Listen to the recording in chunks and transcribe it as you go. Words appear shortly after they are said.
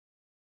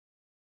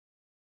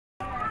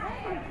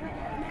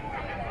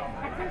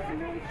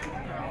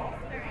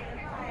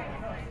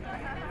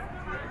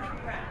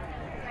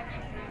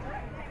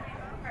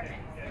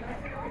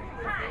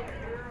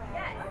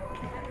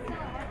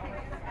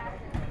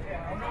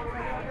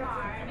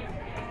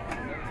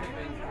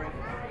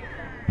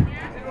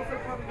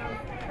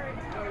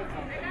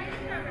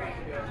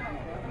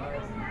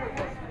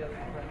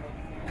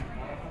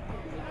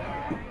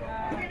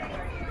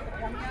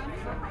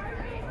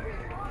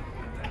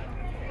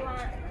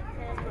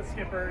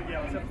Skipper,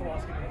 yeah, what's up,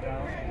 Kowalski?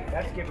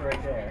 That's Skipper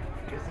right there.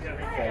 This is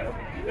Rico.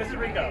 This is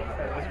Rico.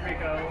 This is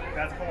Rico.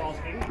 That's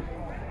Kowalski.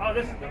 Oh,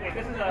 this is Private.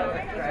 This is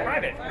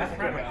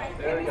Private.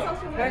 There we go.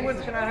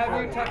 Penguins, can I have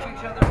you touch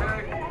each other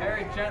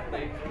very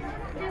gently?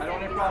 I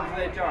don't have any problems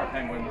with HR,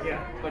 Penguins. Yeah.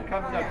 But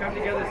come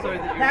together so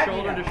that you're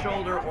shoulder to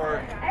shoulder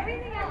or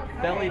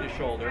belly to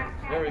shoulder.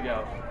 There we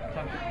go.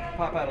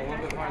 Pop out a little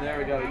bit more. There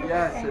we go.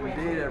 Yes,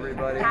 indeed,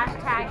 everybody.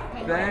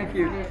 Hashtag Thank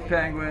you,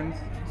 Penguins.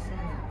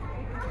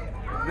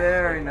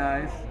 Very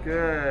nice.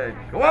 Good.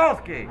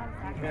 Kowalski!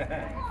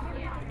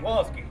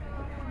 Kowalski.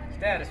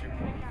 Status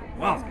report.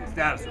 Kowalski,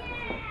 status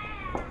report.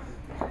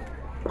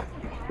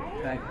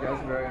 Thank you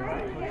guys very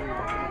much.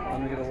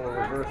 I'm going to get a little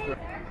reverse there.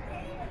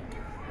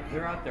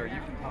 They're out there.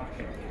 You can talk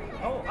to them.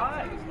 Oh,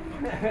 hi.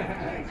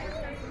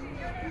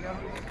 You know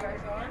who these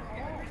guys are?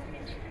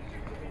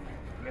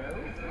 No?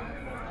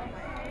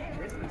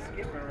 This is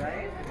Skipper,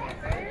 right?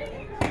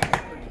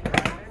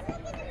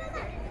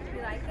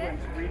 You like it?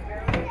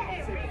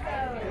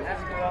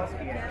 That's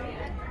Kowalski.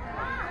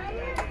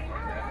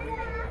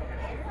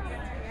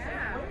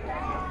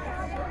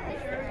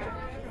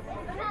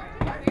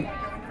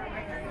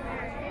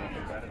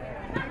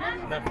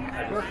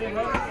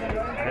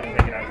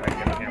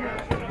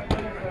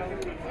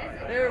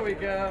 There we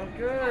go.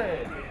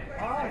 Good.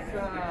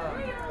 Awesome.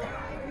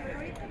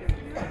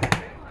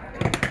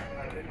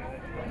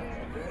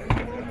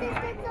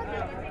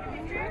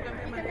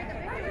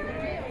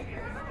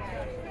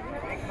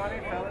 Funny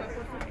fellas.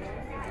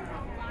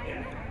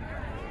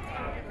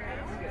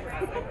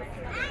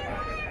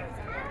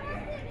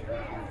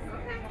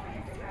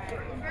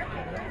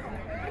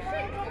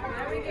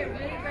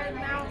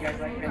 You guys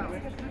like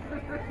penguins?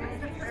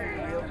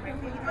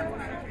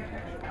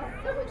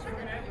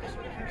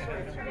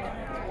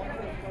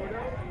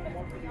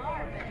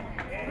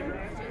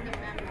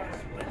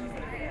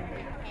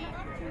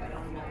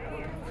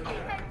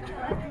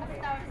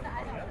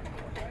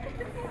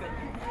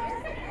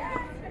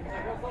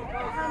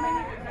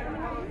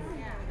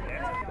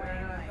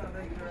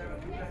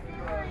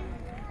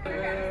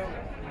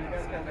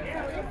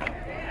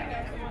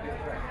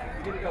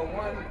 You go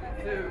 1,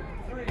 2,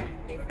 3.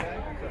 Okay.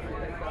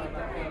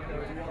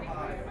 Real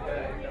high.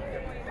 Okay.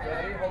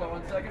 Ready? Hold on 1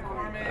 second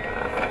for me.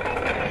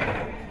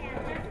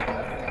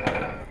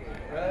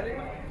 Ready?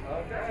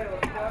 Okay,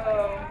 let's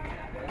go.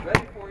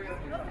 Ready for you.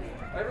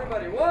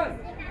 Everybody, 1,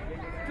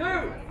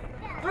 2,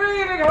 3,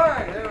 big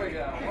high. There we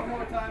go. One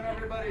more time,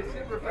 everybody.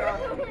 Super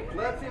fast.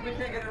 Let's see if we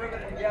can get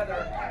everybody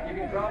together. You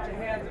can drop your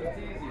hands if it's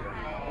easier.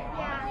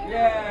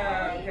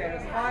 Yeah, okay,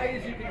 as high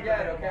as you can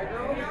get, okay,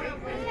 girls?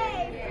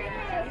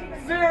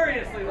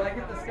 Seriously, like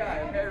hit the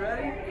sky, okay,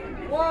 ready?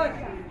 1,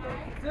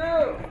 2,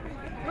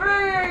 3!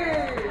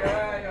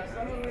 Alright,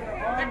 some of you are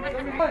arms.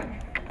 1,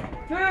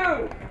 2,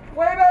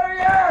 way better,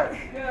 yes!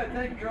 Good,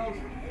 thank you, girls.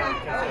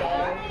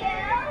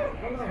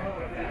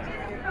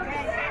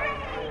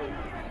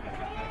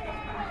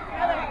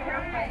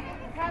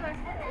 Tyler,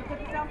 put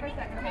this down for a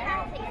second, okay?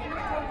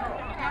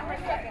 Down for a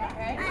second,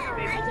 okay? I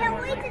can't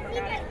wait to see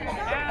this.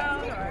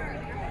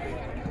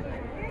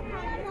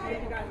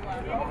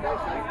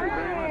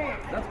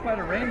 That's quite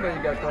a rainbow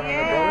you got going on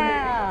there,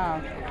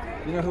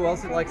 brother. You know who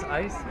else likes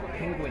ice?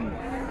 Penguins.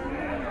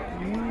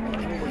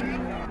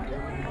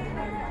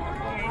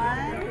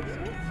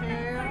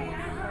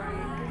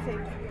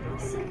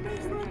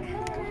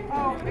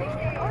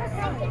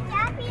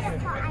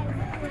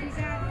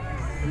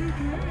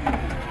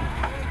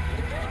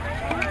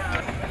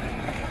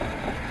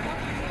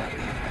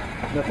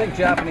 No, think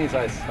Japanese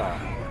ice style.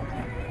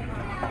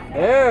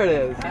 There it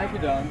is. Thank you,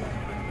 Don.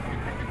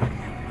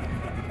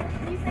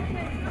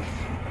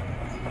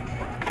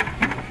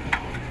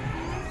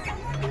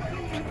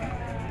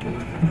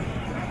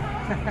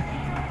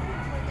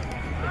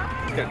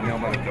 Got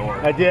nailed by the door.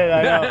 I did,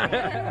 I know.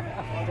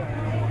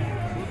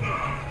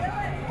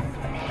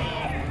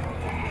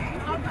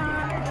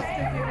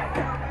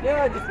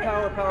 Yeah, just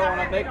power on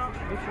it. Make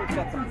sure it's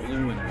got some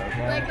blue in it,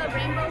 okay? Like a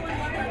rainbow one?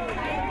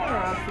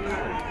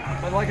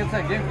 But like I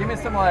said, give me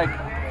some like,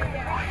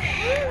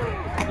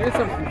 give me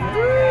some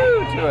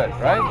woo to it,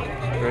 right?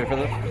 You ready for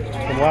this?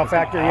 Some wow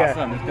factor, yeah.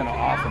 Awesome, it's gonna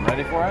awesome.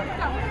 Ready for it?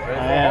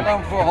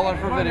 Ready for it? Hold on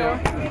for video.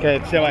 Okay,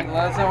 so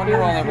Let's say when you're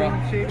rolling, bro.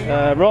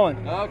 Rolling.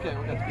 Okay,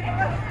 we're good.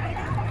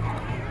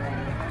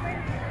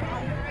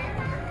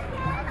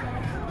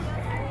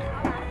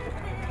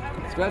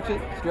 Stretch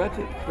it, stretch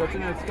it, stretch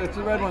it, stretch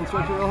the red one,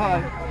 stretch it real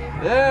high.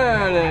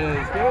 There it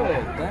is,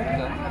 good. Thank you,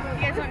 Don.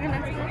 You guys want to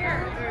see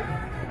here?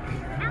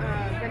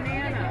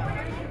 Banana,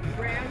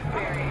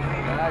 raspberry.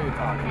 Now you're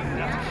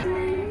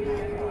talking.